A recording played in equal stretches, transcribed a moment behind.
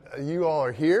you all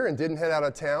are here and didn't head out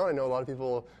of town. I know a lot of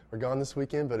people are gone this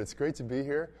weekend, but it's great to be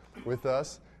here with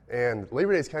us. And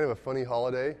Labor Day is kind of a funny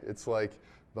holiday. It's like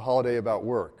the holiday about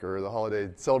work or the holiday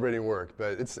celebrating work.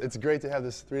 But it's great to have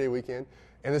this 3-day weekend.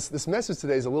 And this message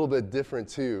today is a little bit different,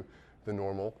 too, than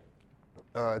normal.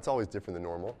 It's always different than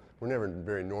normal. We're never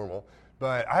very normal.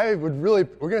 But we're going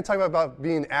to talk about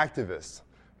being activists,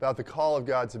 about the call of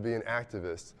God to be an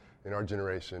activist in our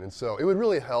generation. And so it would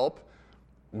really help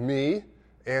me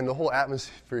and the whole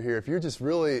atmosphere here if you're just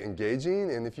really engaging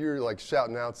and if you're like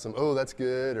shouting out some, oh, that's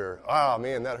good, or, oh,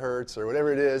 man, that hurts, or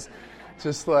whatever it is.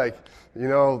 Just like,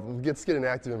 let's get an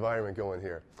active environment going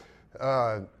here.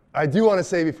 I do want to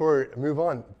say before I move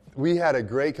on, we had a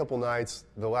great couple nights.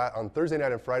 On Thursday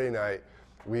night and Friday night,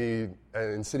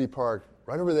 in City Park,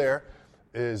 right over there,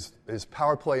 is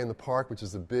Power Play in the Park, which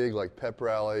is a big like pep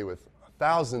rally with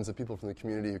thousands of people from the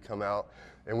community who come out.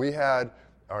 And we had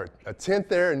a tent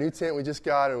there, a new tent we just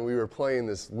got, and we were playing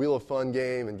this Wheel of Fun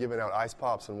game and giving out ice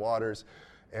pops and waters.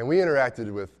 And we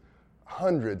interacted with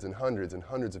hundreds and hundreds and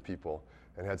hundreds of people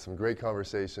and had some great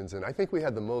conversations. And I think we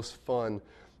had the most fun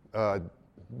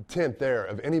tent there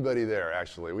of anybody there,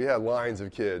 actually. We had lines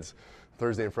of kids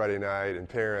Thursday and Friday night and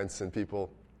parents and people.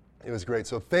 It was great.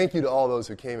 So thank you to all those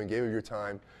who came and gave of your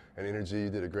time and energy. You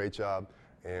did a great job,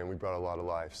 and we brought a lot of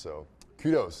life. So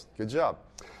kudos. Good job.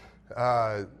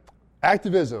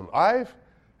 Activism. I'm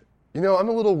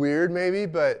a little weird maybe,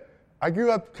 but I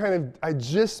grew up I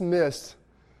just missed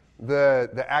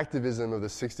the activism of the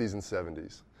 60s and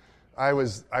 70s. I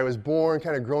was born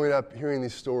kind of growing up hearing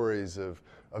these stories of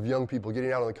young people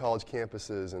getting out on the college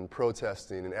campuses and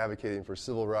protesting and advocating for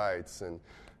civil rights, and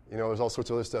there's all sorts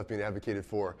of other stuff being advocated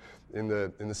for in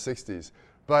the 60s.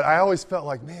 But I always felt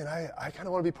like, man, I kind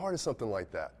of want to be part of something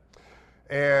like that.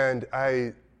 And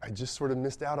I just sort of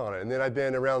missed out on it. And then I've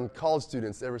been around college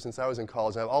students ever since I was in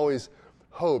college. I've always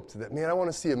hoped that, man, I want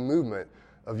to see a movement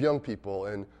of young people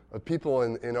and of people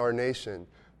in our nation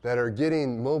that are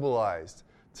getting mobilized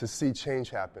to see change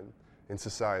happen in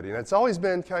society. And it's always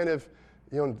been kind of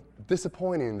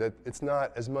disappointing that it's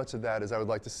not as much of that as I would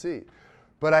like to see.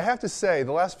 But I have to say,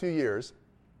 the last few years,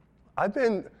 I've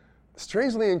been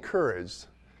strangely encouraged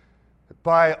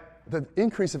by the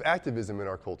increase of activism in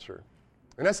our culture.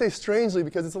 And I say strangely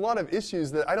because it's a lot of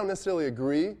issues that I don't necessarily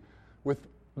agree with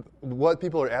what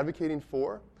people are advocating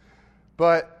for,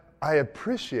 but I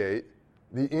appreciate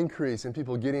the increase in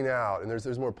people getting out. And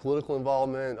there's more political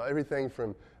involvement, everything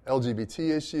from LGBT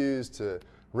issues to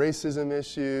racism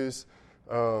issues,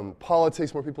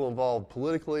 politics, more people involved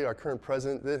politically. Our current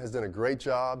president has done a great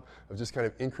job of just kind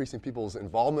of increasing people's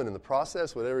involvement in the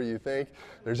process, whatever you think.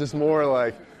 There's just more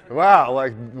like, wow,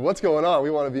 like what's going on?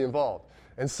 We want to be involved.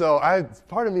 And so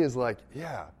part of me is like,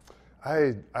 yeah,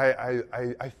 I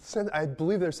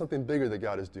believe there's something bigger that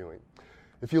God is doing.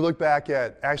 If you look back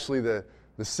at actually the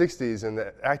 60s and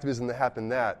the activism that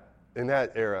happened in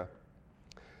that era,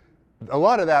 a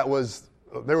lot of that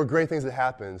there were great things that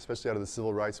happened, especially out of the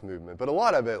civil rights movement. But a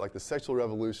lot of it, like the sexual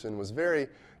revolution, was very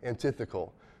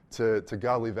antithetical to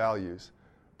godly values.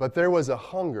 But there was a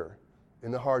hunger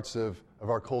in the hearts of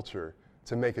our culture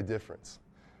to make a difference.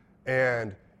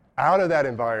 And out of that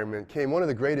environment came one of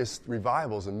the greatest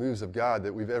revivals and moves of God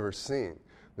that we've ever seen,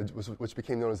 which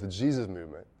became known as the Jesus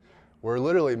movement, where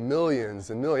literally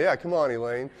millions and millions, yeah, come on,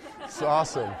 Elaine, it's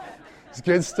awesome. It's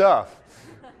good stuff.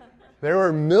 There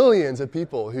were millions of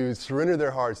people who surrendered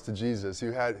their hearts to Jesus,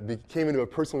 who came into a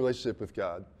personal relationship with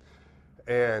God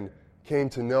and came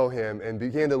to know Him and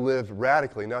began to live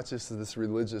radically, not just this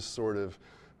religious sort of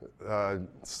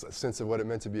sense of what it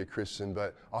meant to be a Christian,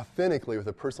 but authentically with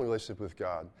a personal relationship with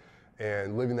God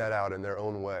and living that out in their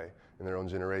own way, in their own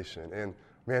generation. And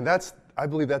man, I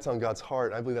believe that's on God's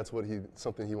heart. I believe that's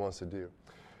something He wants to do.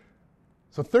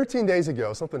 So 13 days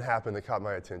ago, something happened that caught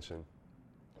my attention.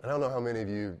 I don't know how many of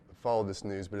you followed this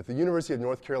news, but at the University of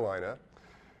North Carolina,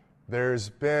 there's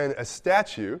been a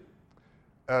statue,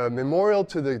 a memorial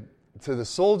to the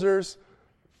soldiers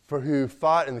who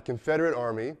fought in the Confederate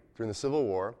Army during the Civil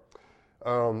War,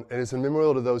 and it's a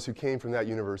memorial to those who came from that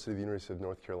university, the University of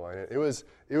North Carolina. It was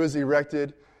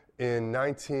erected in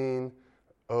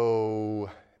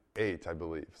 1908, I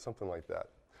believe, something like that,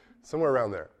 somewhere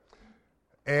around there,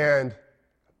 and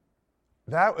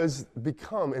that has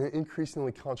become an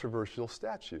increasingly controversial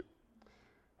statue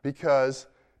because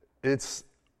it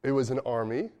was an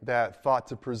army that fought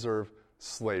to preserve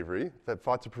slavery, that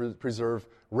fought to preserve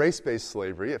race-based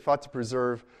slavery. It fought to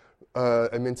preserve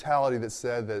a mentality that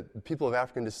said that people of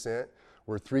African descent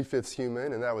were 3/5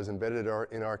 human, and that was embedded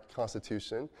in our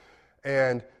Constitution.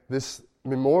 And this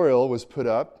memorial was put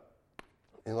up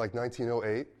in like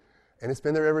 1908, and it's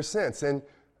been there ever since. And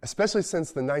especially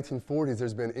since the 1940s,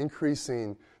 there's been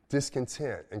increasing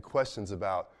discontent and questions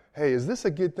about, hey, is this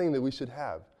a good thing that we should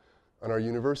have on our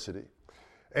university?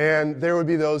 And there would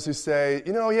be those who say,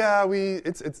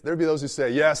 there'd be those who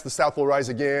say, yes, the South will rise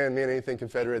again, man, anything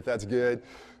Confederate, that's good.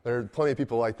 There are plenty of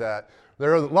people like that.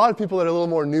 There are a lot of people that are a little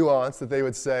more nuanced that they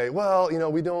would say, well,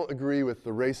 we don't agree with the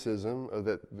racism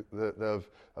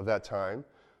of that time,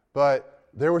 but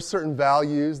there were certain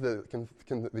values that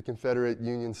the Confederate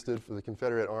Union stood for, the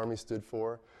Confederate Army stood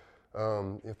for,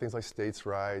 things like states'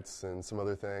 rights and some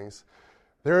other things.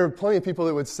 There are plenty of people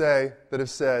that have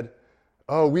said,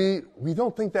 oh, we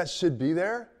don't think that should be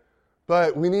there,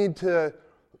 but we need to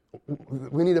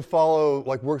follow,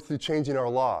 work through changing our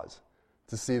laws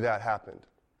to see that happen,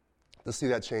 to see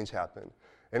that change happen.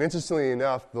 And interestingly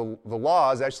enough, the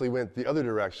laws actually went the other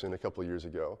direction a couple of years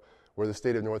ago, where the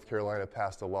state of North Carolina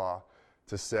passed a law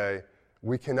to say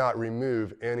we cannot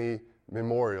remove any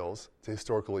memorials to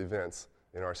historical events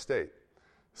in our state.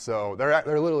 So there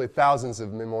are literally thousands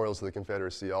of memorials to the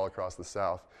Confederacy all across the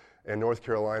South, and North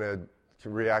Carolina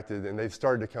reacted, and they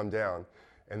started to come down,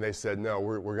 and they said, no,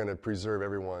 we're going to preserve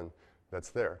everyone that's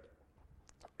there.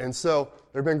 And so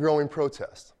there have been growing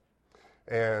protests,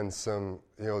 and some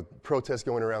protests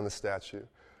going around the statue,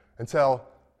 and so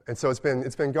it's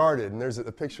been guarded. And there's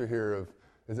a picture here of,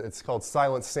 it's called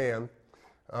Silent Sam.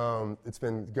 It's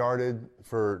been guarded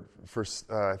for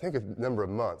I think a number of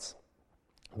months.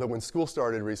 But when school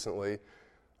started recently,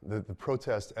 the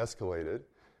protest escalated,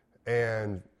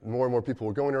 and more people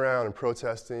were going around and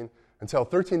protesting until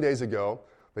 13 days ago,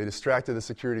 they distracted the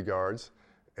security guards,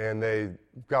 and they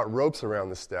got ropes around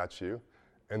the statue,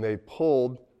 and they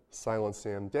pulled Silent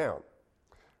Sam down.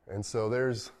 And so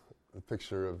there's a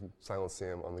picture of Silent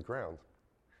Sam on the ground.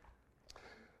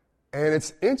 And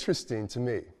it's interesting to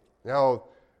me. Now,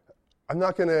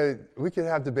 we could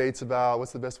have debates about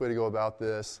what's the best way to go about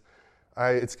this.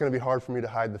 It's going to be hard for me to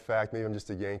hide the fact, maybe I'm just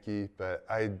a Yankee, but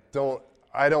I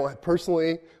don't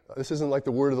personally, this isn't like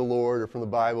the word of the Lord or from the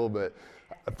Bible, but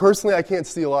personally I can't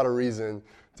see a lot of reason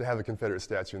to have a Confederate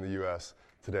statue in the U.S.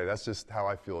 today. That's just how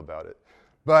I feel about it.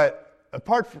 But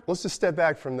let's just step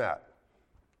back from that.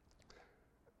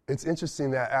 It's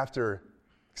interesting that after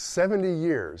 70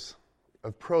 years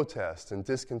of protest and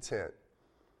discontent,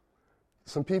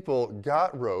 some people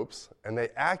got ropes and they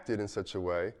acted in such a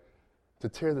way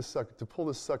to pull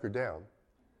this sucker down.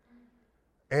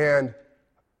 And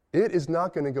it is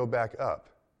not going to go back up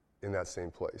in that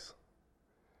same place.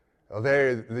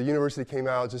 The university came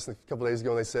out just a couple days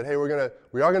ago and they said, hey, we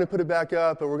are going to put it back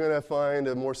up, but we're going to find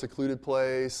a more secluded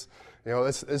place.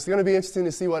 It's going to be interesting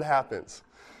to see what happens.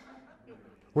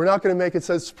 We're not going to make it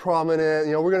such prominent.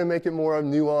 We're going to make it more a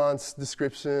nuanced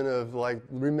description of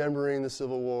remembering the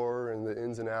Civil War and the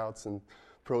ins and outs and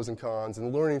pros and cons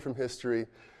and learning from history.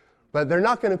 But they're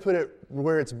not going to put it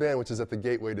where it's been, which is at the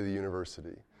gateway to the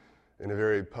university, in a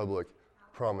very public,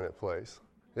 prominent place.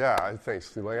 Yeah,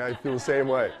 thanks. I feel the same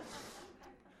way.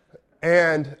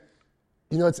 And,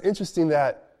 it's interesting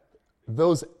that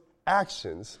those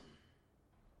actions,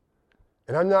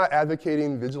 and I'm not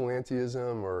advocating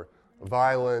vigilantism or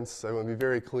violence. I want to be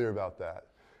very clear about that.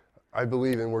 I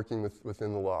believe in working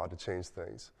within the law to change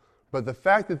things. But the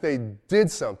fact that they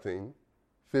did something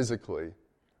physically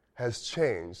has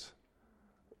changed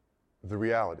the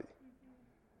reality.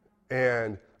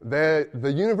 And the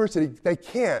university, they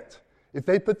can't. If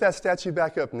they put that statue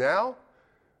back up now,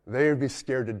 they would be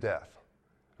scared to death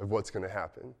of what's going to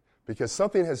happen. Because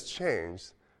something has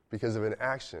changed because of an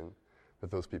action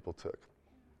that those people took.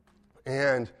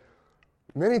 And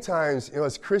many times,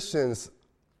 as Christians,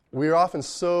 we are often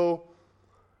so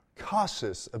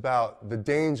cautious about the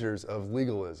dangers of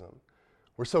legalism.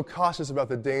 We're so cautious about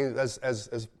the dangers.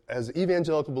 As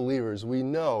evangelical believers, we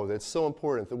know that it's so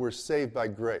important that we're saved by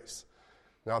grace,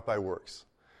 not by works.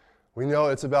 We know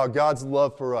it's about God's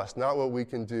love for us, not what we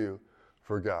can do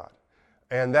for God.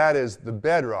 And that is the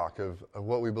bedrock of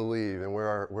what we believe and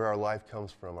where our life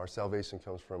comes from, our salvation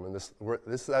comes from. And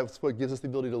that's what gives us the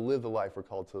ability to live the life we're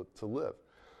called to live.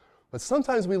 But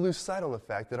sometimes we lose sight on the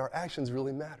fact that our actions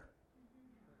really matter.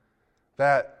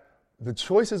 That the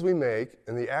choices we make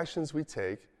and the actions we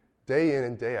take day in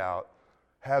and day out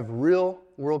have real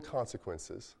world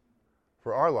consequences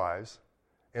for our lives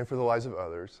and for the lives of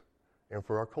others and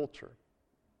for our culture.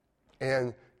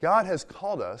 And God has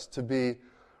called us to be,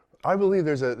 I believe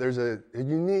there's a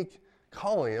unique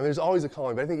calling. There's always a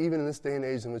calling, but I think even in this day and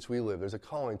age in which we live, there's a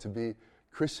calling to be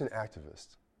Christian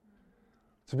activists.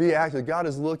 To be active, God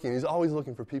is looking, He's always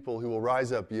looking for people who will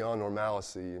rise up beyond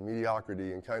normalcy and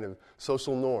mediocrity and kind of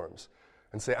social norms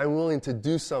and say, I'm willing to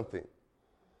do something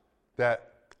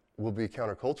that will be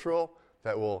countercultural,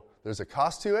 there's a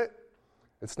cost to it.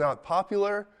 It's not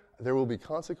popular. There will be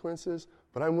consequences,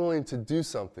 but I'm willing to do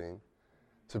something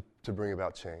to bring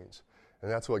about change.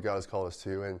 And that's what God has called us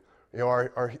to. And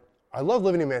I love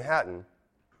living in Manhattan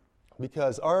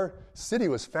because our city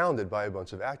was founded by a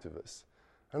bunch of activists.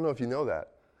 I don't know if you know that.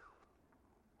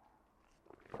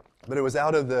 But it was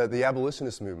out of the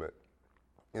abolitionist movement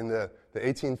in the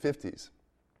 1850s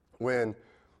when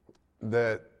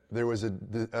there was a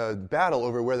battle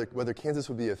over whether Kansas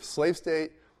would be a slave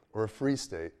state or a free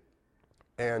state.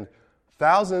 And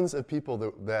thousands of people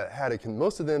that had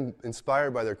most of them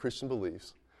inspired by their Christian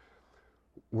beliefs,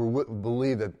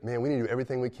 believed that, man, we need to do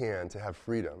everything we can to have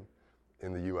freedom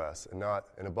in the U.S. and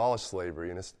abolish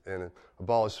slavery and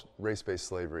abolish race-based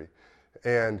slavery.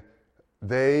 And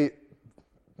they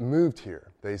moved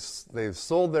here. They've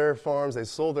sold their farms, they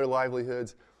sold their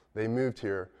livelihoods. They moved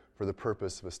here for the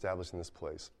purpose of establishing this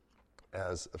place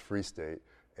as a free state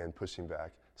and pushing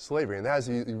back slavery. And as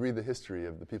you read the history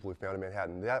of the people who founded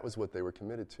Manhattan, that was what they were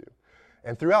committed to.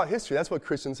 And throughout history, that's what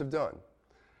Christians have done.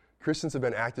 Christians have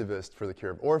been activists for the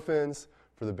care of orphans,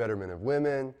 for the betterment of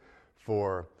women,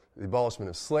 for the abolishment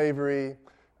of slavery,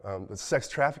 the sex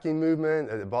trafficking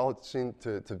movement, abolishing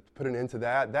to put an end to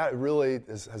that. That really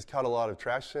has caught a lot of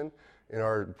traction in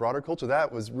our broader culture.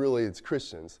 That was really, it's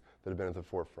Christians that have been at the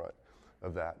forefront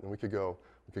of that. And we could go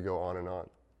on and on.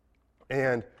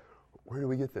 And where do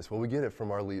we get this? Well, we get it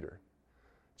from our leader,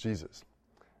 Jesus.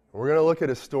 And we're going to look at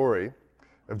a story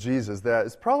of Jesus that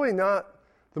is probably not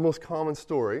the most common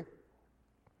story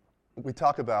we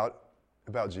talk about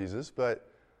Jesus, but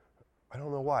I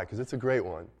don't know why, because it's a great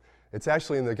one. It's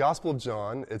actually in the Gospel of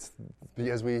John. It's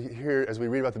as we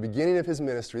read about the beginning of his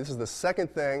ministry. This is the second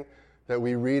thing that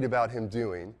we read about him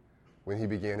doing when he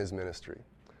began his ministry.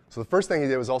 So the first thing he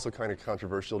did was also kind of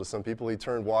controversial to some people. He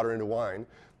turned water into wine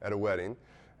at a wedding.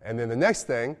 And then the next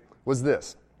thing was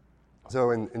this.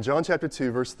 So in John chapter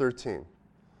 2, verse 13,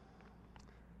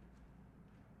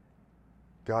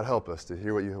 God help us to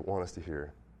hear what you want us to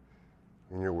hear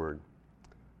in your word.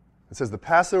 It says, the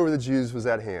Passover of the Jews was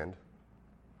at hand,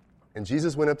 and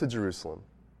Jesus went up to Jerusalem.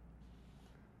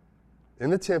 In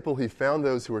the temple, he found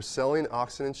those who were selling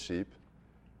oxen and sheep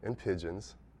and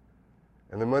pigeons,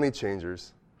 and the money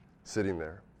changers sitting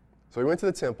there. So he went to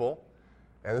the temple,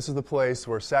 and this is the place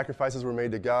where sacrifices were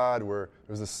made to God, where it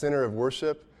was the center of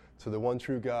worship to the one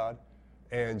true God.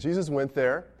 And Jesus went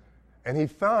there, and he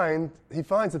finds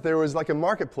that there was like a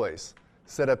marketplace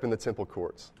set up in the temple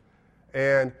courts.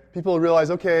 And people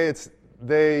realize, okay,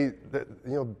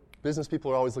 business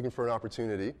people are always looking for an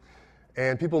opportunity.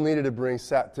 And people needed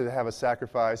to have a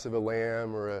sacrifice of a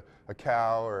lamb or a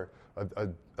cow or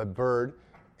a bird.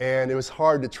 And it was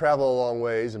hard to travel a long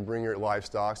ways and bring your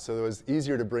livestock, so it was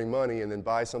easier to bring money and then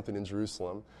buy something in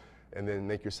Jerusalem and then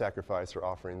make your sacrifice or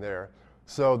offering there.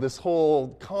 So this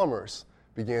whole commerce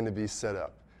began to be set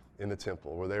up in the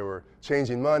temple, where they were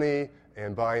changing money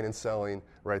and buying and selling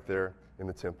right there in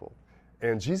the temple.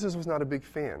 And Jesus was not a big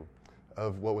fan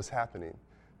of what was happening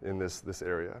in this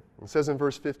area. It says in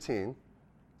verse 15,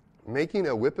 making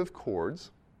a whip of cords.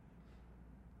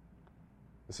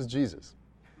 This is Jesus.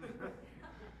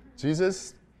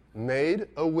 Jesus made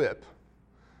a whip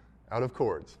out of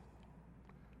cords.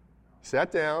 He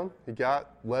sat down, he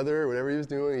got leather, whatever he was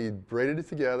doing, he braided it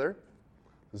together.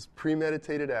 This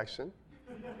premeditated action.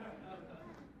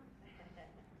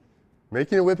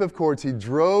 Making a whip of cords, he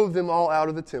drove them all out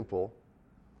of the temple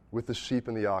with the sheep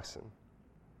and the oxen.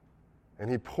 And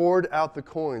he poured out the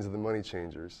coins of the money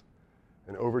changers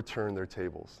and overturned their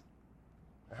tables.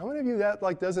 How many of you that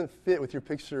doesn't fit with your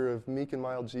picture of meek and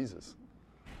mild Jesus?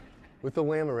 With the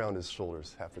lamb around his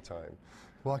shoulders half the time,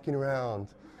 walking around,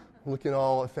 looking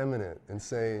all effeminate and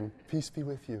saying, peace be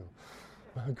with you.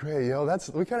 Oh, great,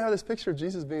 we kind of have this picture of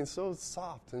Jesus being so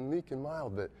soft and meek and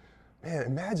mild, but man,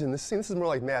 imagine this scene. This is more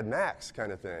like Mad Max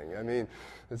kind of thing. I mean,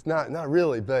 it's not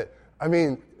really, but I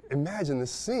mean, imagine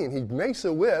this scene. He makes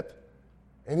a whip,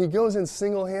 and he goes in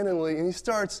single-handedly, and he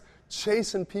starts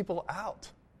chasing people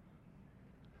out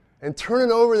and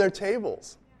turning over their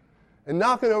tables and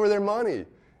knocking over their money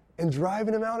and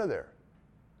driving them out of there.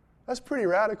 That's pretty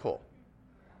radical.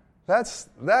 That's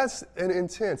an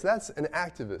intense, that's an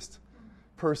activist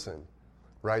person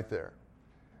right there.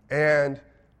 And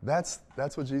that's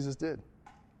what Jesus did.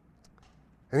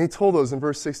 And he told those, in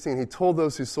verse 16, he told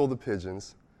those who sold the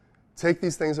pigeons, take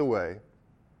these things away.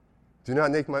 Do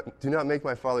not make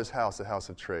my Father's house a house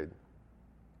of trade.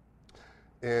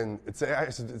 And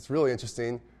it's really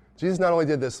interesting. Jesus not only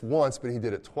did this once, but he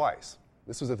did it twice.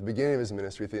 This was at the beginning of his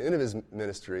ministry. At the end of his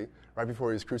ministry, right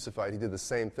before he was crucified, he did the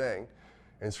same thing.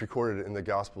 And it's recorded in the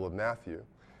Gospel of Matthew.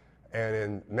 And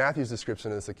in Matthew's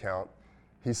description of this account,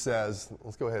 he says,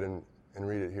 let's go ahead and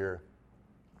read it here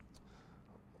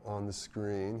on the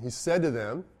screen. He said to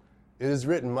them, "It is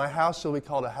written, my house shall be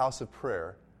called a house of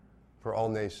prayer for all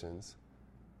nations,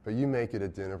 but you make it a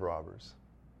den of robbers."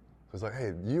 So it's like,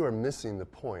 hey, you are missing the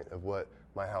point of what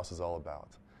my house is all about.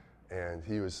 And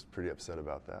he was pretty upset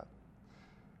about that.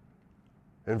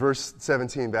 In verse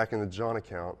 17, back in the John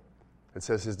account, it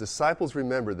says, his disciples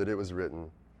remembered that it was written,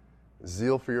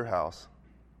 zeal for your house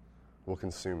will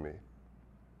consume me.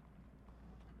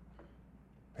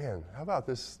 Man, how about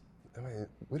this? I mean,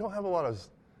 we don't have a lot of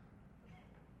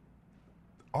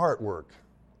artwork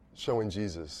showing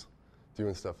Jesus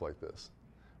doing stuff like this.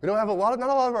 We don't have not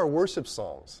a lot of our worship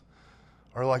songs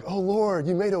are like, oh Lord,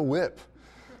 you made a whip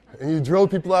and you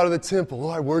drove people out of the temple. Oh,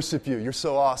 I worship you. You're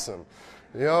so awesome.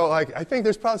 You know, like, I think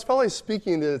it's probably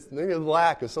speaking to maybe a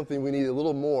lack of something we need a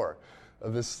little more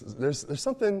of this. There's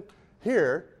something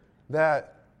here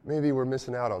that maybe we're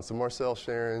missing out on. So Marcel,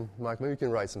 Sharon, Mike, maybe you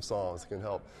can write some songs that can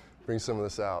help bring some of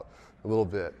this out a little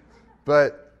bit.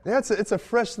 But yeah, it's a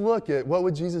fresh look at what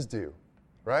would Jesus do,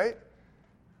 right?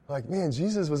 Like, man,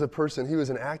 Jesus was a person, he was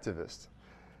an activist.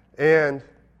 And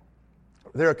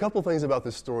there are a couple things about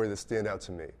this story that stand out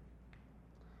to me.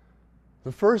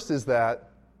 The first is that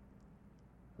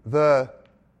the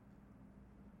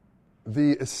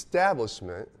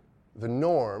establishment, the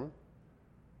norm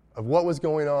of what was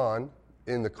going on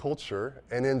in the culture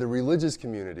and in the religious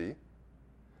community,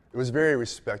 it was very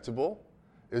respectable.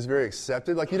 It was very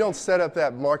accepted. Like, you don't set up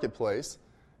that marketplace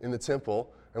in the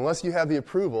temple unless you have the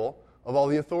approval of all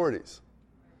the authorities.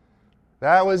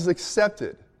 That was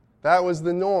accepted. That was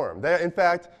the norm. In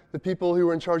fact, the people who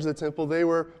were in charge of the temple, they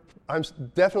were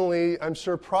I'm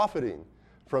sure, profiting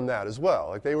from that as well.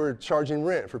 Like, they were charging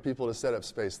rent for people to set up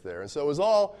space there. And so it was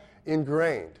all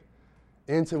ingrained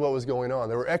into what was going on.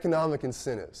 There were economic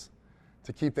incentives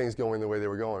to keep things going the way they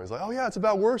were going. It was like, oh yeah, it's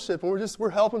about worship, and we're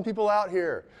helping people out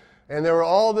here. And there were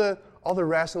all the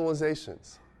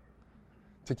rationalizations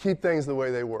to keep things the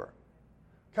way they were.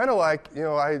 Kind of like, you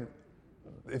know,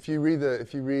 if you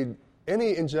read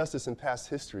any injustice in past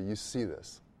history, you see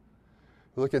this.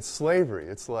 You look at slavery,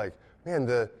 it's like, man,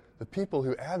 the people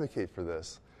who advocate for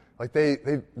this, like they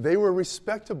were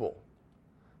respectable.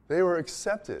 They were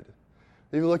accepted.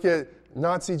 If you look at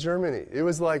Nazi Germany, it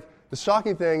was like, the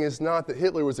shocking thing is not that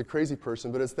Hitler was a crazy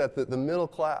person, but it's that the middle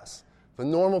class, the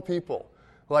normal people,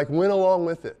 like, went along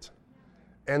with it.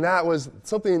 And that was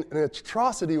something, an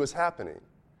atrocity was happening,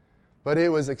 but it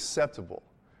was acceptable.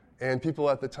 And people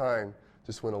at the time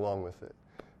just went along with it.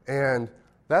 And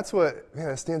that's what,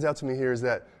 man, stands out to me here, is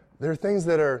that there are things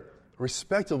that are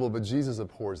respectable, but Jesus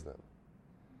abhors them.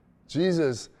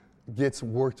 Jesus gets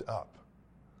worked up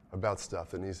about stuff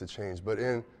that needs to change. But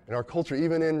in our culture,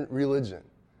 even in religion,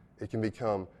 it can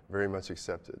become very much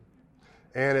accepted.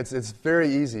 And it's very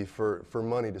easy for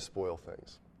money to spoil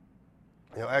things.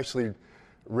 You know, I actually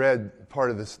read part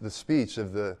of the speech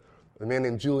of the man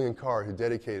named Julian Carr, who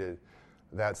dedicated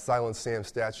that Silent Sam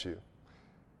statue.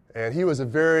 And he was a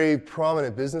very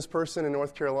prominent business person in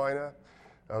North Carolina.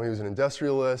 He was an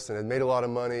industrialist and had made a lot of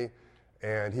money.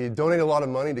 And he donated a lot of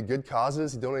money to good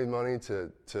causes. He donated money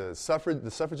to the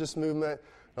suffragist movement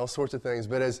and all sorts of things.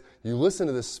 But as you listen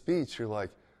to this speech, you're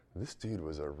like, this dude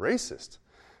was a racist.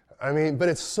 I mean, but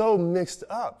it's so mixed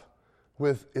up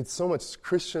with, it's so much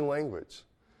Christian language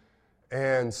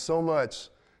and so much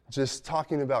just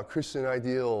talking about Christian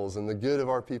ideals and the good of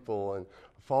our people and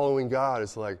following God.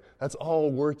 It's like, that's all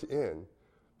worked in.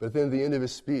 But then at the end of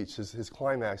his speech, his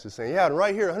climax is saying, yeah, and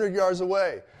right here, 100 yards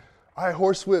away, I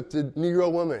horsewhipped a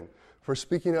Negro woman for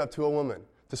speaking up to a woman,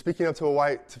 for speaking up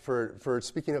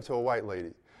to a white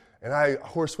lady. And I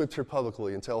horsewhipped her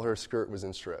publicly until her skirt was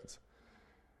in shreds.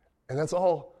 And that's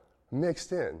all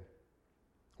mixed in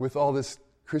with all this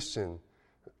Christian,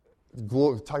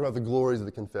 talking about the glories of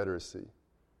the Confederacy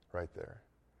right there.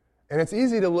 And it's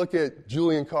easy to look at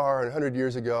Julian Carr 100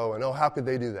 years ago and, oh, how could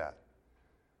they do that?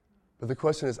 But the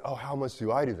question is, oh, how much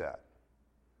do I do that?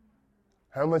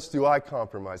 How much do I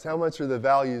compromise? How much are the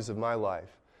values of my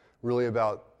life really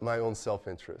about my own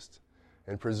self-interest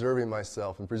and preserving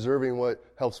myself and preserving what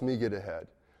helps me get ahead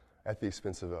at the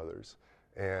expense of others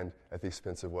and at the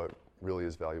expense of what really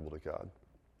is valuable to God?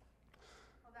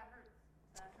 Well, that hurts.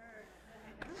 That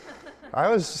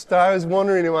hurts. I was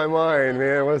wondering in my mind,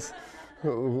 man,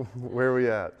 where are we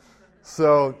at?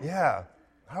 So, yeah,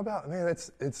 how about, man,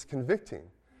 it's convicting.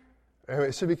 I mean,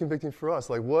 it should be convicting for us.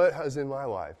 Like, what is in my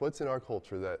life? What's in our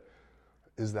culture that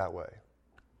is that way?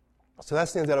 So that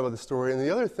stands out about the story. And the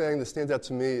other thing that stands out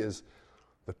to me is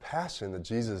the passion that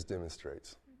Jesus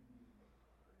demonstrates.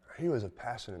 He was a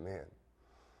passionate man.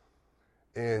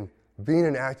 And being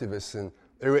an activist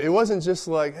It wasn't just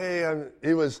like, hey,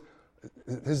 it was,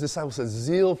 his disciples said,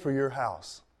 zeal for your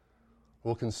house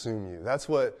will consume you. That's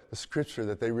what the scripture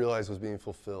that they realized was being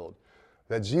fulfilled.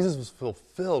 That Jesus was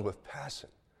fulfilled with passion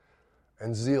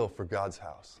and zeal for God's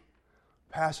house.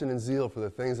 Passion and zeal for the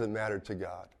things that mattered to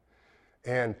God.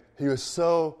 And he was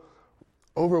so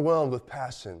overwhelmed with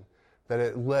passion that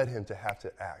it led him to have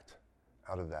to act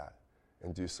out of that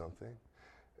and do something.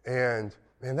 And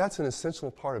that's an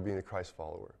essential part of being a Christ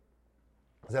follower.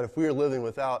 Is that if we are living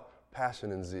without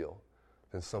passion and zeal,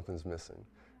 then something's missing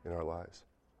in our lives.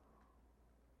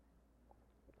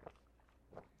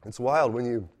 It's wild when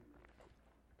you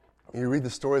read the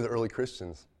story of the early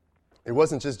Christians. It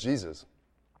wasn't just Jesus,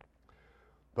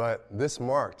 but this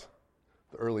marked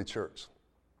the early church.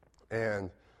 And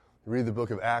you read the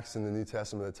book of Acts in the New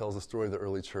Testament that tells the story of the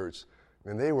early church,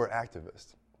 and they were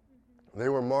activists. They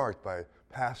were marked by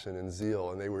passion and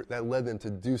zeal, and that led them to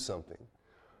do something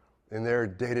in their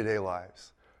day-to-day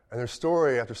lives. And there's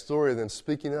story after story of them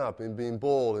speaking up and being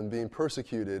bold and being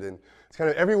persecuted, and it's kind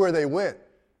of everywhere they went,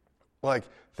 like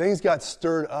things got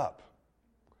stirred up.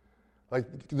 Like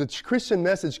the Christian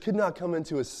message could not come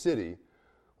into a city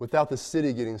without the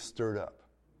city getting stirred up.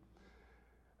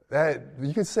 That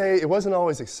you could say it wasn't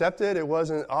always accepted, it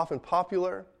wasn't often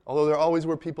popular, although there always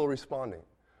were people responding.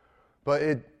 But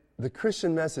the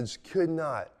Christian message could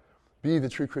not be the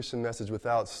true Christian message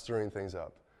without stirring things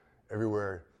up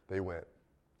everywhere they went.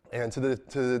 And to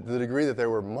the degree that there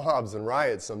were mobs and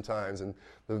riots sometimes, and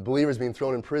the believers being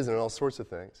thrown in prison and all sorts of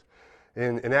things.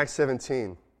 In Acts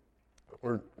 17,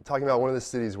 we're talking about one of the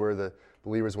cities where the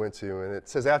believers went to, and it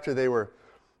says after they were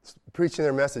preaching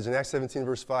their message, in Acts 17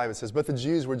 verse 5, it says, "But the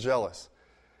Jews were jealous,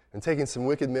 and taking some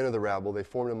wicked men of the rabble, they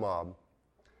formed a mob,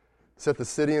 set the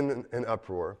city in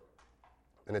uproar,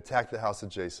 and attacked the house of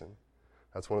Jason,"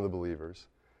 that's one of the believers,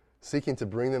 "seeking to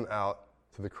bring them out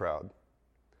to the crowd.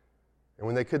 And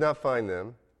when they could not find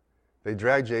them, they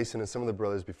dragged Jason and some of the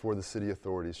brothers before the city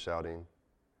authorities, shouting,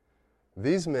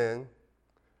 'These men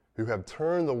who have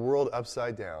turned the world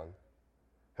upside down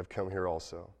have come here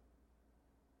also.'"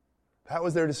 That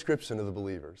was their description of the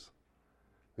believers.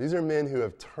 These are men who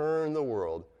have turned the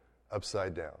world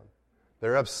upside down.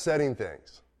 They're upsetting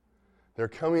things. They're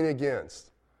coming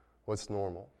against what's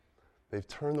normal. They've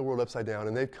turned the world upside down,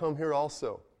 and they've come here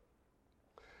also.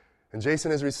 And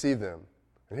Jason has received them.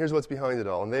 And here's what's behind it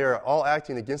all. And they are all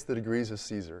acting against the degrees of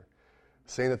Caesar,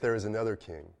 saying that there is another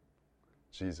king,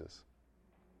 Jesus.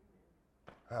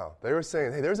 Wow. They were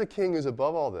saying, hey, there's a king who's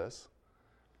above all this,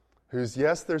 who's,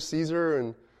 yes, there's Caesar,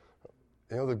 and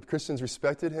the Christians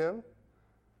respected him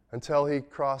until he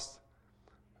crossed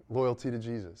loyalty to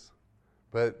Jesus.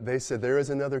 But they said, there is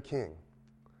another king,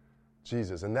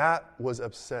 Jesus. And that was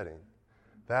upsetting.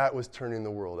 That was turning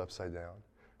the world upside down,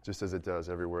 just as it does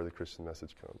everywhere the Christian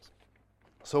message comes.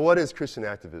 So what is Christian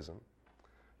activism?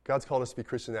 God's called us to be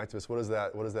Christian activists. What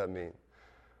does that mean?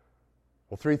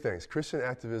 Well, three things. Christian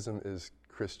activism is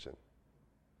Christian.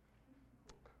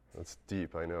 That's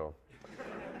deep, I know.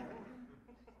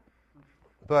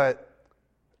 But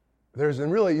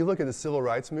you look at the civil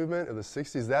rights movement of the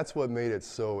 60s, that's what made it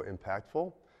so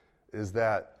impactful, is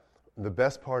that the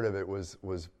best part of it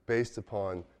was based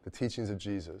upon the teachings of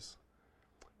Jesus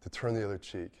to turn the other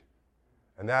cheek.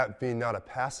 And that being not a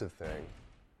passive thing,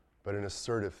 but an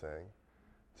assertive thing,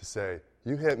 to say,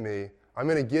 you hit me, I'm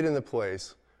going to get in the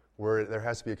place where there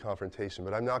has to be a confrontation,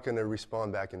 but I'm not going to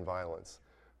respond back in violence,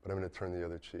 but I'm going to turn the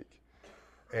other cheek.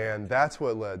 And that's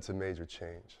what led to major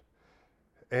change.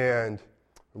 And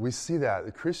we see that.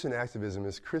 The Christian activism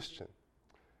is Christian.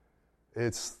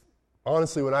 It's,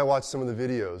 honestly, when I watch some of the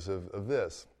videos of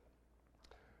this,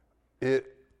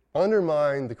 it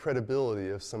undermined the credibility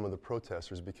of some of the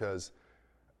protesters because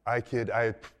I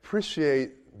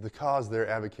appreciate the cause they're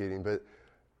advocating, but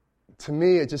to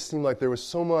me it just seemed like there was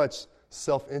so much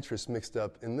self-interest mixed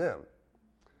up in them,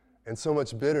 and so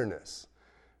much bitterness,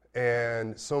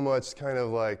 and so much kind of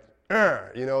like,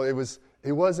 there was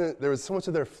so much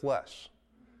of their flesh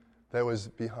that was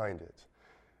behind it.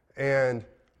 And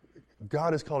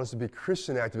God has called us to be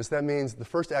Christian activists. That means the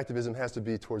first activism has to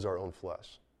be towards our own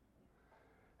flesh.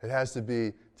 It has to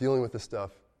be dealing with the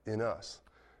stuff in us.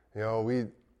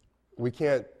 We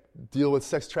can't deal with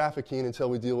sex trafficking until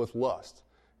we deal with lust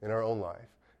in our own life.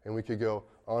 And we could go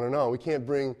on and on. We can't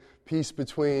bring peace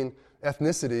between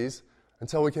ethnicities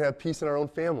until we can have peace in our own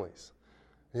families.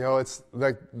 It's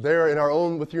like there in our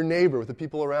own, with your neighbor, with the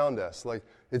people around us. Like,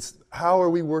 it's how are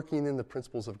we working in the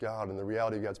principles of God and the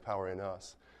reality of God's power in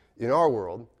us, in our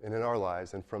world and in our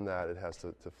lives, and from that it has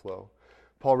to flow.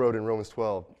 Paul wrote in Romans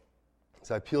 12, he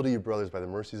said, "I appeal to you, brothers, by the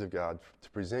mercies of God, to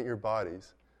present your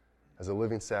bodies as a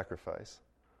living sacrifice,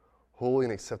 holy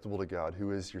and acceptable to God,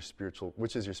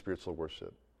 which is your spiritual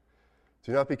worship.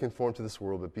 Do not be conformed to this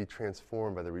world, but be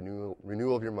transformed by the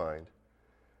renewal of your mind,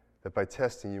 that by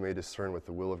testing you may discern what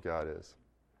the will of God is,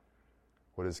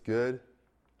 what is good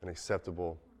and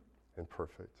acceptable and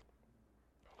perfect.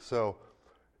 So,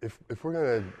 if we're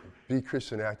going to be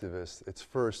Christian activists, it's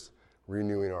first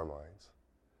renewing our minds.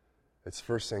 It's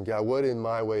first saying, God, what in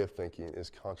my way of thinking is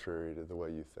contrary to the way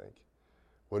you think?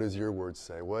 What does your word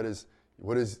say?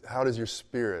 How does your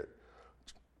spirit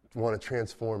want to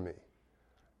transform me?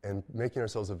 And making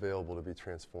ourselves available to be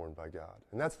transformed by God.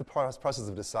 And that's the process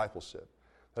of discipleship.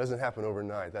 That doesn't happen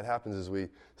overnight. That happens as we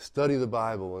study the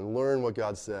Bible and learn what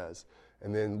God says,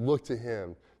 and then look to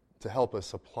Him to help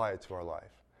us apply it to our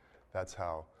life. That's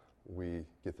how we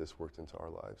get this worked into our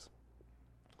lives.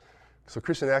 So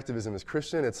Christian activism is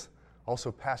Christian. It's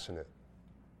also passionate.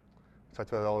 We talked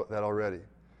about that already.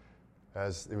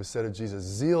 As it was said of Jesus,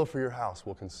 zeal for your house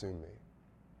will consume me.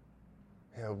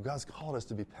 You know, God's called us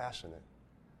to be passionate.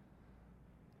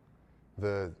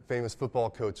 The famous football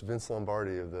coach Vince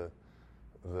Lombardi of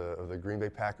the Green Bay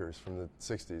Packers from the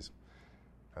 60s,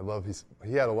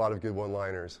 he had a lot of good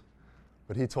one-liners,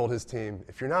 but he told his team,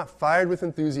 if you're not fired with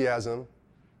enthusiasm,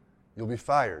 you'll be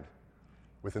fired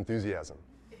with enthusiasm.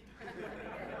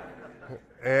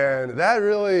 And that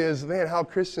really is, how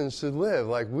Christians should live.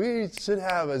 Like, we should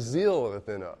have a zeal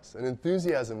within us, an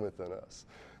enthusiasm within us.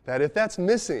 That if that's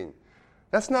missing,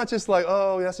 that's not just like,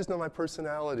 that's just not my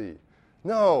personality.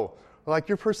 No, like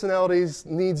your personality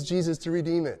needs Jesus to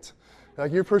redeem it.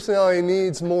 Like your personality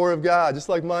needs more of God, just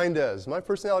like mine does. My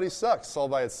personality sucks all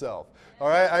by itself. All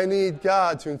right, I need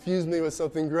God to infuse me with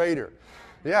something greater.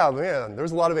 Yeah, man,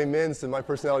 there's a lot of amens to my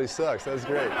personality sucks. That's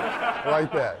great. I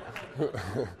like that.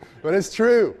 But it's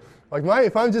true. Like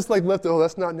if I'm just like left,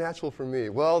 that's not natural for me.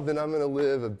 Well, then I'm going to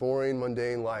live a boring,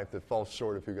 mundane life that falls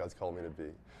short of who God's called me to be.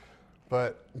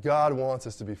 But God wants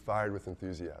us to be fired with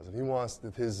enthusiasm. He wants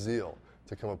His zeal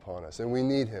to come upon us, and we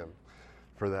need Him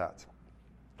for that.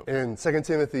 In 2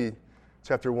 Timothy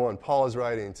chapter 1, Paul is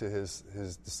writing to his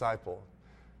disciple,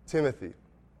 Timothy.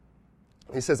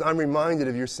 He says, I'm reminded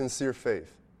of your sincere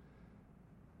faith,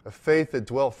 a faith that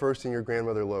dwelt first in your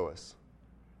grandmother Lois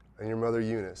and your mother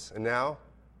Eunice, and now,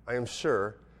 I am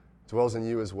sure, dwells in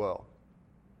you as well.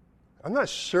 I'm not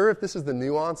sure if this is the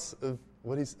nuance of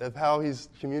how he's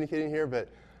communicating here, but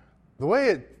the way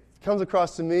it comes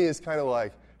across to me is kind of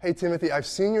like, hey, Timothy, I've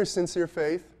seen your sincere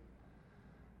faith,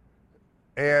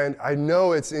 and I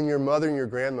know it's in your mother and your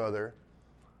grandmother,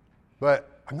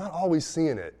 but I'm not always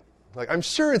seeing it. Like, I'm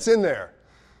sure it's in there.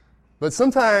 But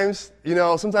sometimes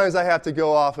I have to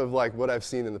go off of like what I've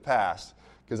seen in the past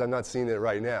because I'm not seeing it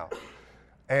right now.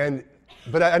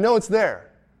 But I know it's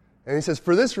there. And he says,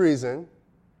 for this reason,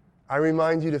 I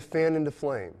remind you to fan into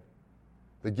flame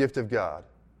the gift of God,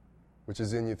 which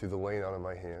is in you through the laying on of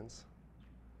my hands.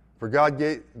 For God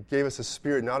gave us a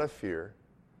spirit not of fear,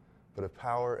 but of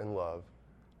power and love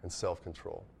and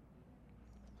self-control.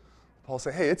 Paul's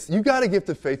saying, hey, you got a gift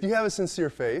of faith. You have a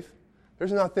sincere faith.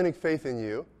 There's an authentic faith in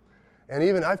you. And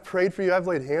even I've prayed for you. I've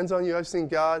laid hands on you. I've seen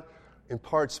God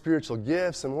impart spiritual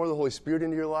gifts and more of the Holy Spirit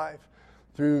into your life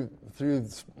through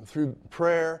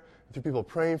prayer, through people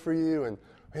praying for you. And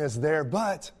man, it's there.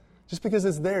 But just because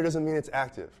it's there doesn't mean it's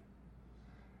active.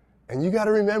 And you got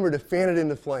to remember to fan it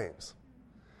into flames.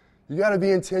 You got to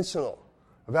be intentional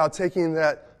about taking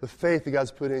the faith that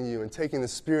God's put in you and taking the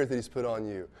Spirit that He's put on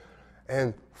you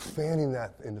and fanning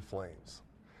that into flames.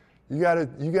 You got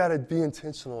to be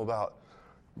intentional about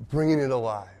bringing it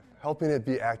alive, helping it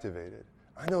be activated.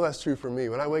 I know that's true for me.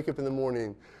 When I wake up in the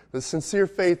morning, the sincere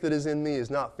faith that is in me is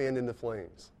not fanned into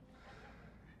flames.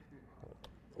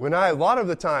 A lot of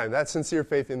the time, that sincere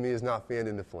faith in me is not fanned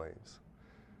into flames.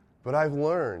 But I've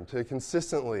learned to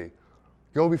consistently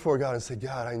go before God and say,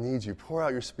 God, I need you. Pour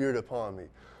out your Spirit upon me.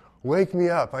 Wake me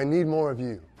up. I need more of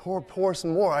you. Pour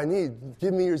some more.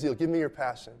 Give me your zeal. Give me your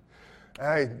passion.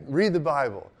 I read the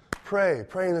Bible. Pray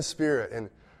in the Spirit. And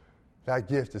that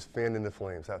gift is fanned into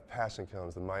flames. That passion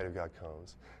comes. The might of God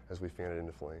comes as we fan it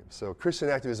into flames. So Christian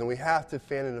activism, we have to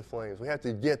fan it into flames. We have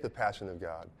to get the passion of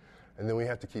God. And then we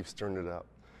have to keep stirring it up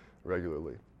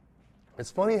regularly.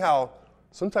 It's funny how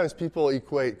sometimes people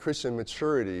equate Christian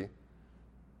maturity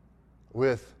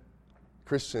with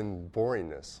Christian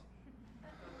boringness.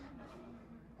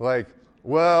 Like,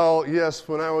 well, yes,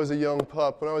 when I was a young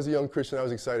pup, when I was a young Christian, I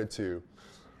was excited too.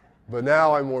 But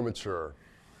now I'm more mature.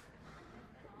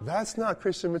 That's not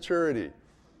Christian maturity.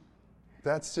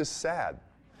 That's just sad.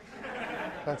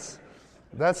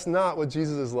 That's not what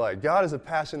Jesus is like. God is a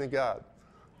passionate God.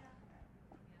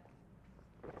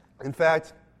 In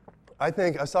fact, I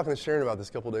was talking to Sharon about this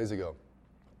a couple days ago.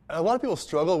 And a lot of people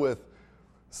struggle with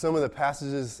some of the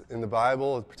passages in the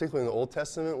Bible, particularly in the Old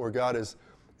Testament, where God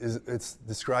it's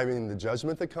describing the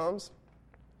judgment that comes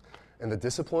and the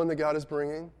discipline that God is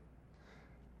bringing.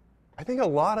 I think a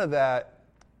lot of that,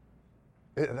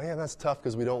 that's tough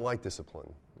because we don't like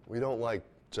discipline. We don't like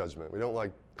judgment. We don't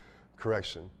like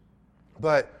correction.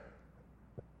 But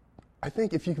I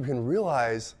think if you can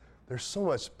realize there's so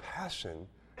much passion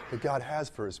that God has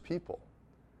for his people.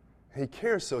 He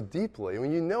cares so deeply.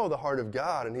 When you know the heart of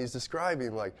God and he's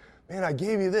describing like, man, I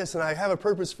gave you this and I have a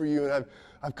purpose for you and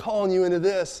I'm calling you into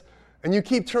this and you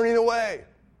keep turning away.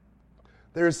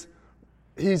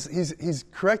 He's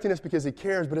correcting us because he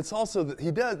cares, but it's also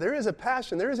that there is a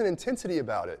passion, there is an intensity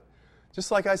about it.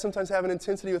 Just like I sometimes have an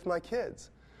intensity with my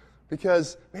kids.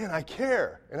 Because, man, I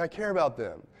care and I care about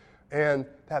them. And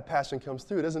that passion comes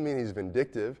through. It doesn't mean he's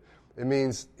vindictive. It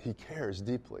means he cares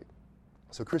deeply.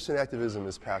 So Christian activism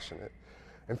is passionate.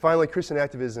 And finally, Christian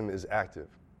activism is active.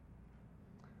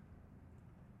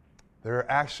 There are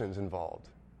actions involved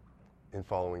in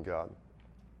following God.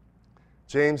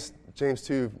 James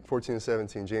 2, 14 and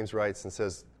 17, James writes and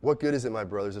says, "What good is it, my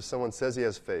brothers, if someone says he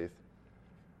has faith,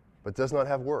 but does not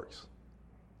have works,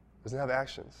 doesn't have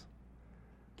actions?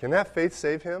 Can that faith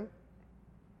save him?"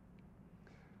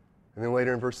 And then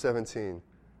later in verse 17,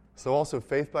 "So also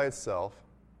faith by itself,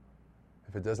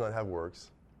 if it does not have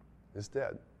works, is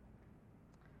dead."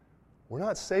 We're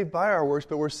not saved by our works,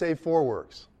 but we're saved for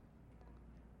works.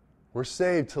 We're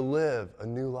saved to live a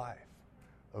new life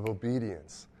of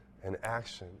obedience and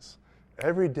actions.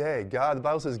 Every day, the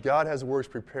Bible says God has works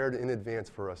prepared in advance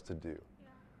for us to do. Yeah.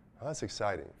 Oh, that's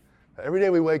exciting. Every day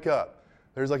we wake up,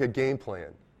 there's like a game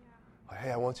plan. Yeah.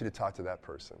 Hey, I want you to talk to that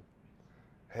person.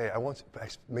 Hey, I want you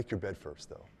to make your bed first,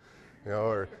 though. You know,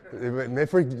 or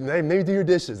maybe do your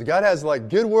dishes. God has like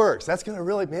good works. That's going to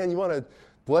really, man, you want to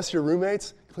bless your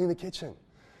roommates? Clean the kitchen.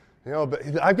 You know, but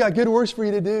I've got good works for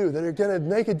you to do that are going to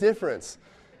make a difference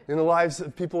in the lives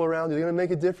of people around you. They're going to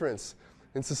make a difference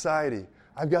in society.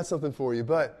 I've got something for you.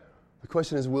 But the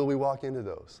question is, will we walk into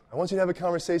those? I want you to have a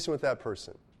conversation with that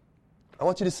person. I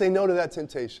want you to say no to that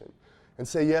temptation and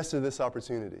say yes to this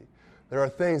opportunity. There are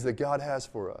things that God has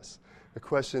for us. The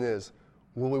question is,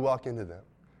 will we walk into them?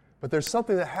 But there's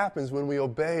something that happens when we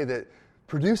obey that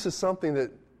produces something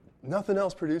that nothing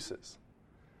else produces.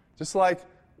 Just like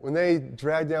when they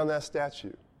dragged down that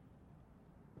statue,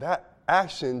 that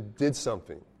action did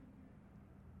something.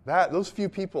 Those few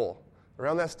people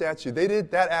around that statue,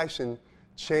 that action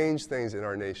changed things in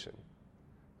our nation.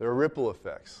 There are ripple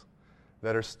effects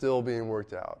that are still being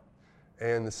worked out.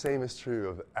 And the same is true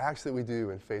of the acts that we do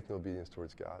in faith and obedience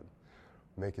towards God.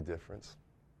 Make a difference.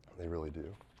 They really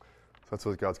do. So that's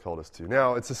what God's called us to.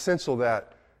 Now, it's essential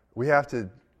that we have to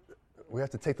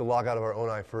take the log out of our own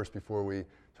eye first before we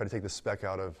try to take the speck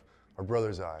out of our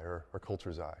brother's eye or our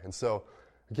culture's eye. And so,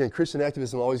 again, Christian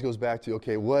activism always goes back to,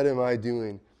 okay, what am I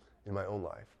doing in my own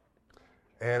life?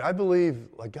 And I believe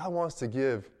like God wants to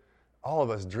give all of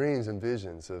us dreams and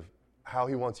visions of how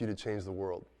he wants you to change the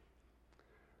world.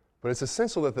 But it's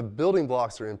essential that the building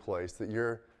blocks are in place, that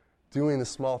you're doing the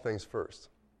small things first.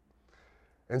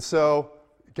 And so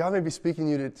God may be speaking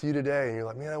to you today, and you're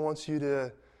like, man, I want you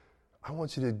to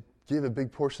give a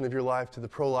big portion of your life to the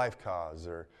pro-life cause,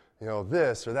 or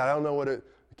this or that. I don't know what it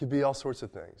could be, all sorts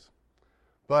of things.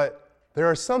 But there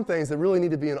are some things that really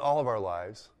need to be in all of our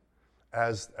lives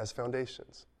as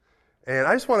foundations. And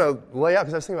I just want to lay out,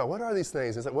 because I was thinking about, what are these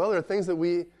things? It's like, well, there are things that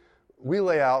we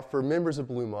lay out for members of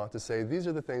Bluemont to say, these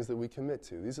are the things that we commit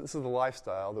to. This is the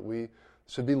lifestyle that we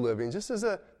should be living, just as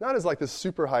not as like this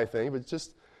super high thing, but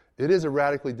just, it is a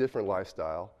radically different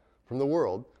lifestyle from the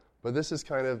world. But these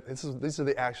are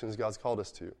the actions God's called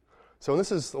us to. So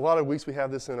this is, a lot of weeks we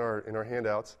have this in our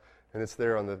handouts, and it's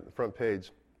there on the front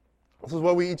page. This is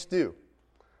what we each do.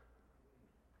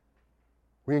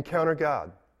 We encounter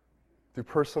God through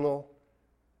personal,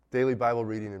 daily Bible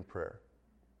reading and prayer.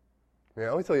 Man,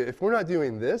 let me tell you, if we're not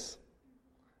doing this,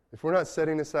 if we're not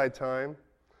setting aside time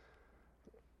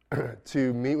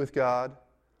to meet with God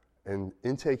and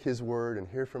intake his word and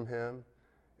hear from him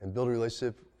and build a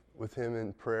relationship with him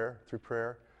in prayer, through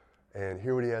prayer, and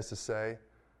hear what he has to say,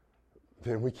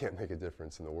 then we can't make a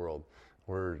difference in the world.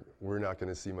 We're not going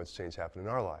to see much change happen in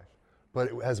our life. But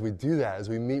as we do that, as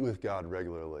we meet with God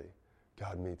regularly,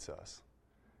 God meets us,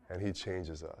 and he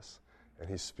changes us, and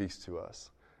he speaks to us.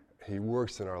 He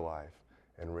works in our life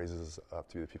and raises us up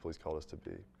to be the people he's called us to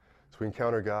be. So we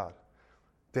encounter God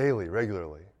daily,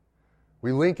 regularly.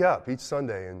 We link up each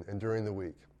Sunday and during the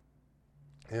week.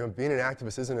 Being an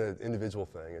activist isn't an individual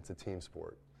thing, it's a team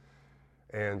sport.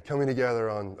 And coming together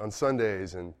on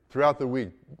Sundays and throughout the week,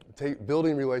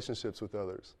 building relationships with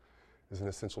others is an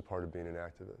essential part of being an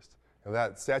activist. And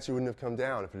that statue wouldn't have come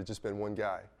down if it had just been one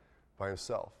guy by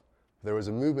himself. There was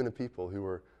a movement of people who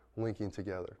were linking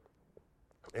together.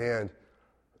 And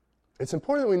it's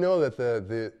important that we know that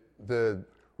the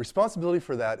responsibility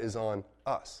for that is on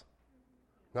us,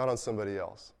 not on somebody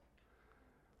else.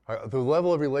 The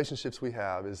level of relationships we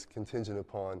have is contingent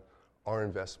upon our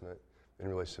investment in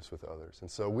relationships with others.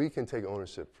 And so we can take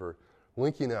ownership for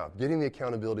linking up, getting the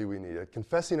accountability we need,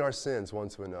 confessing our sins one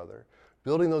to another,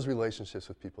 building those relationships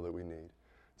with people that we need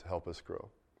to help us grow.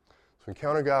 So we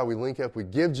encounter God, we link up, we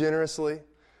give generously.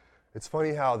 It's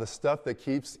funny how the stuff that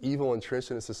keeps evil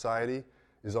entrenched in a society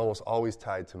is almost always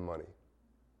tied to money.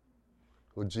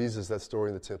 With Jesus, that story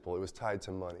in the temple, it was tied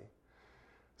to money.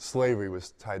 Slavery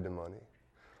was tied to money.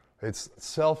 It's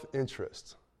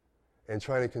self-interest and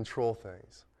trying to control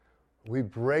things. We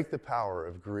break the power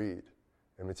of greed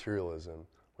and materialism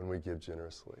when we give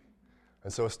generously.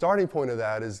 And so a starting point of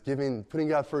that is putting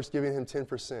God first, giving Him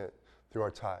 10% through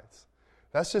our tithes.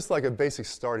 That's just like a basic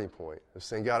starting point of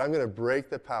saying, God, I'm going to break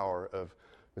the power of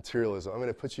materialism. I'm going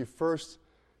to put you first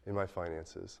in my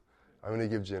finances. I'm going to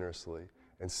give generously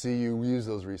and see you use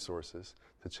those resources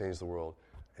to change the world,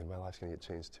 and my life's going to get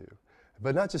changed too.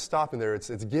 But not just stopping there, it's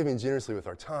giving generously with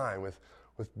our time, with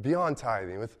beyond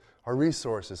tithing, with our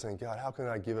resources, saying, God, how can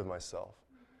I give of myself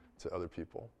to other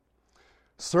people?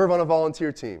 Serve on a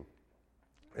volunteer team.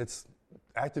 It's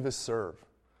activists serve.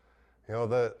 You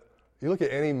know, you look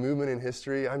at any movement in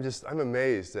history, I'm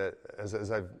amazed at, as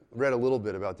I've read a little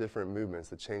bit about different movements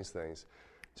that changed things,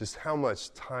 just how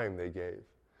much time they gave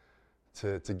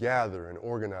to gather and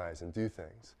organize and do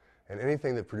things. And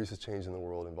anything that produces change in the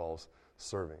world involves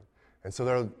serving. And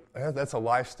so that's a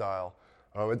lifestyle.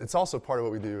 It's also part of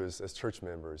what we do as church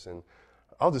members. And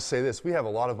I'll just say this, we have a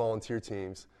lot of volunteer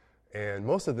teams, and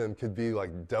most of them could be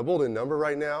like doubled in number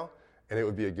right now, and it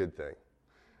would be a good thing.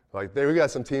 Like we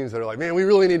got some teams that are like, man, we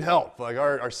really need help. Like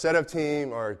our setup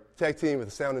team, our tech team with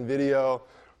the sound and video,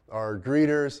 our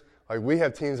greeters. Like we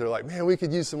have teams that are like, man, we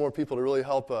could use some more people to really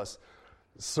help us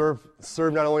serve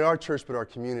not only our church but our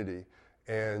community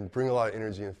and bring a lot of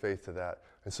energy and faith to that.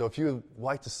 And so if you would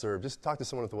like to serve, just talk to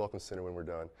someone at the Welcome Center when we're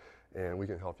done, and we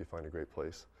can help you find a great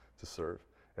place to serve.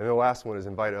 And then the last one is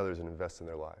invite others and invest in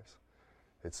their lives.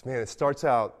 It starts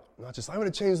out not just, I'm going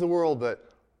to change the world, but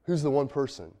who's the one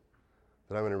person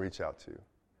that I'm going to reach out to?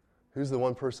 Who's the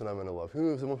one person I'm going to love?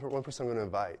 Who is the one person I'm going to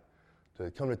invite to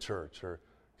come to church or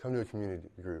come to a community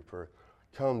group or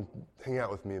come hang out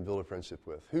with me and build a friendship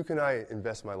with? Who can I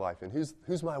invest my life in?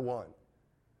 Who's my one?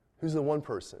 Who's the one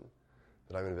person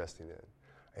that I'm investing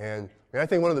in? And I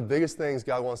think one of the biggest things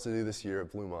God wants to do this year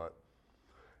at Bluemont,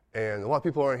 and a lot of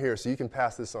people aren't here, so you can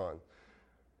pass this on,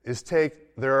 is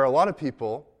there are a lot of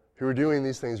people who are doing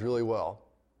these things really well.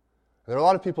 And there are a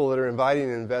lot of people that are inviting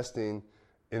and investing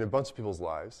in a bunch of people's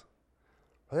lives.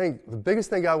 I think the biggest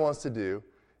thing God wants to do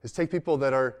is take people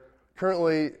that are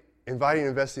currently inviting and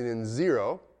investing in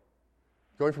 0,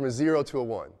 going from a 0 to a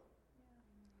 1.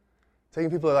 Taking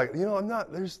people that are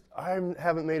like, I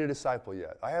haven't made a disciple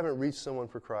yet. I haven't reached someone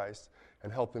for Christ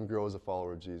and helped them grow as a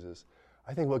follower of Jesus.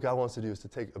 I think what God wants to do is to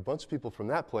take a bunch of people from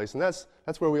that place, and that's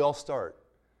where we all start.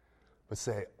 But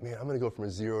say, man, I'm going to go from a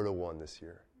 0 to 1 this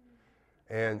year.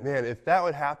 And man, if that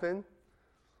would happen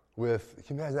can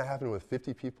you imagine that happening with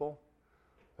 50 people?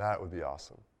 That would be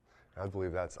awesome. I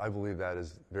believe that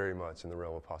is very much in the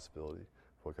realm of possibility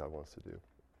of what God wants to do.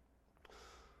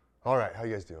 All right, how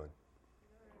you guys doing?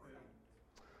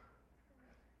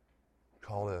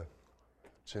 Called a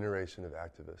generation of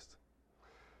activists.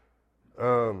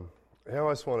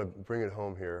 I just want to bring it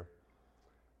home here,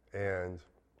 and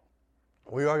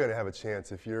we are going to have a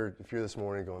chance. If you're this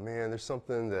morning going, man, there's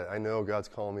something that I know God's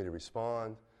calling me to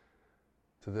respond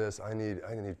to this. I need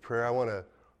prayer. I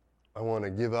want to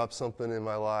give up something in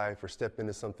my life or step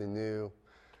into something new,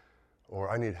 or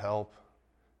I need help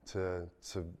to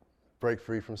break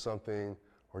free from something.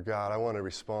 Or God, I want to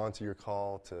respond to your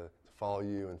call to follow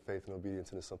you in faith and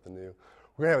obedience into something new.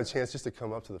 We're going to have a chance just to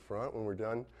come up to the front when we're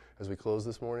done as we close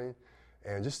this morning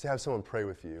and just to have someone pray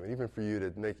with you, and even for you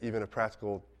to make even a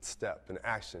practical step, an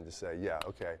action to say, yeah,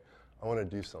 okay, I want to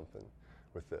do something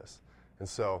with this. And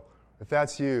so if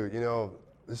that's you,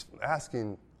 just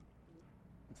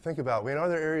think about, man, are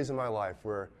there areas in my life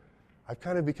where I've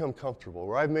kind of become comfortable,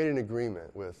 where I've made an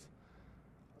agreement with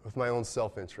my own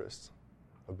self-interest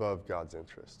above God's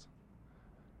interest?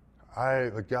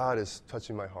 God is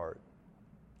touching my heart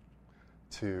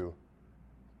to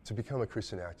become a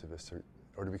Christian activist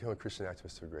or to become a Christian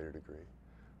activist to a greater degree.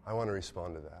 I want to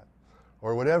respond to that.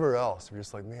 Or whatever else, if you're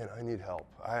just like, man, I need help.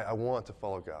 I want to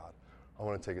follow God. I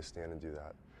want to take a stand and do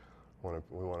that.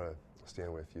 We want to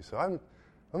stand with you. So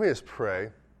let me just pray.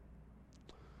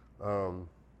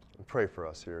 Pray for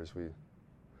us here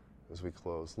as we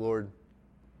close. Lord,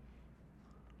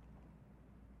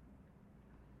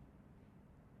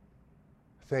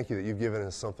 thank you that you've given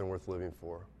us something worth living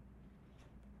for.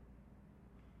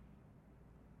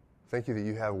 Thank you that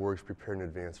you have works prepared in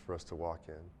advance for us to walk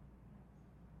in.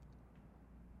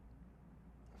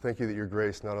 Thank you that your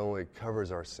grace not only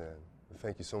covers our sin,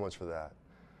 thank you so much for that,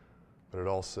 but it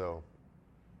also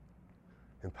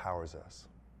empowers us.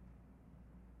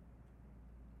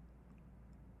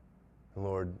 And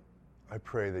Lord, I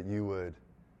pray that you would,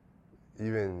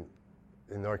 even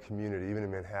in our community, even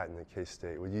in Manhattan at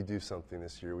K-State, would you do something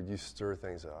this year? Would you stir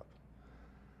things up?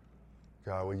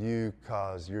 God, would you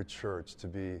cause your church to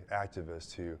be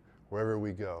activists who, wherever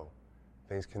we go,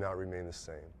 things cannot remain the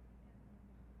same.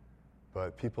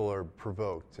 But people are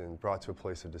provoked and brought to a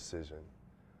place of decision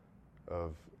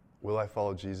of, will I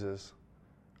follow Jesus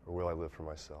or will I live for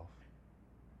myself?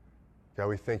 God,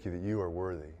 we thank you that you are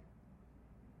worthy.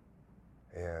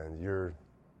 And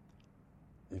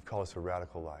you've called us a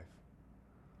radical life.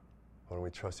 Why don't we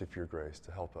trust you for your grace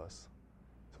to help us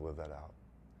to live that out?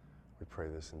 We pray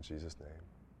this in Jesus' name.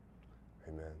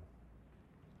 Amen.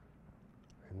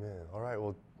 Amen. All right,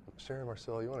 well, Sharon,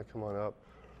 Marcel, you want to come on up?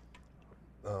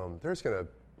 There's going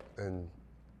to, and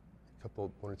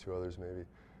one or two others maybe,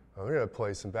 they're going to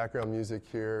play some background music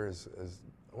here. As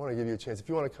I want to give you a chance. If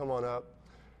you want to come on up,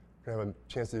 we're going to have a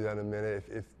chance to do that in a minute.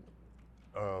 If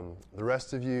the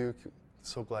rest of you,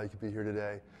 so glad you could be here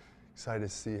today. Excited to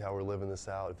see how we're living this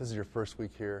out. If this is your first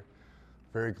week here,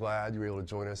 very glad you were able to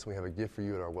join us. We have a gift for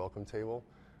you at our welcome table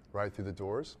right through the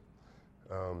doors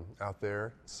out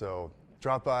there. So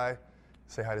drop by,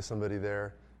 say hi to somebody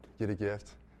there, get a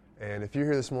gift. And if you're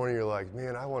here this morning, you're like,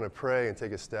 man, I want to pray and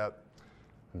take a step,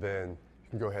 then you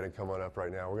can go ahead and come on up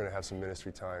right now. We're going to have some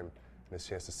ministry time and a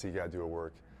chance to see God do a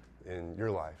work in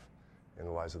your life and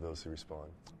the lives of those who respond.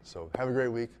 So have a great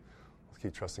week. Let's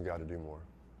keep trusting God to do more.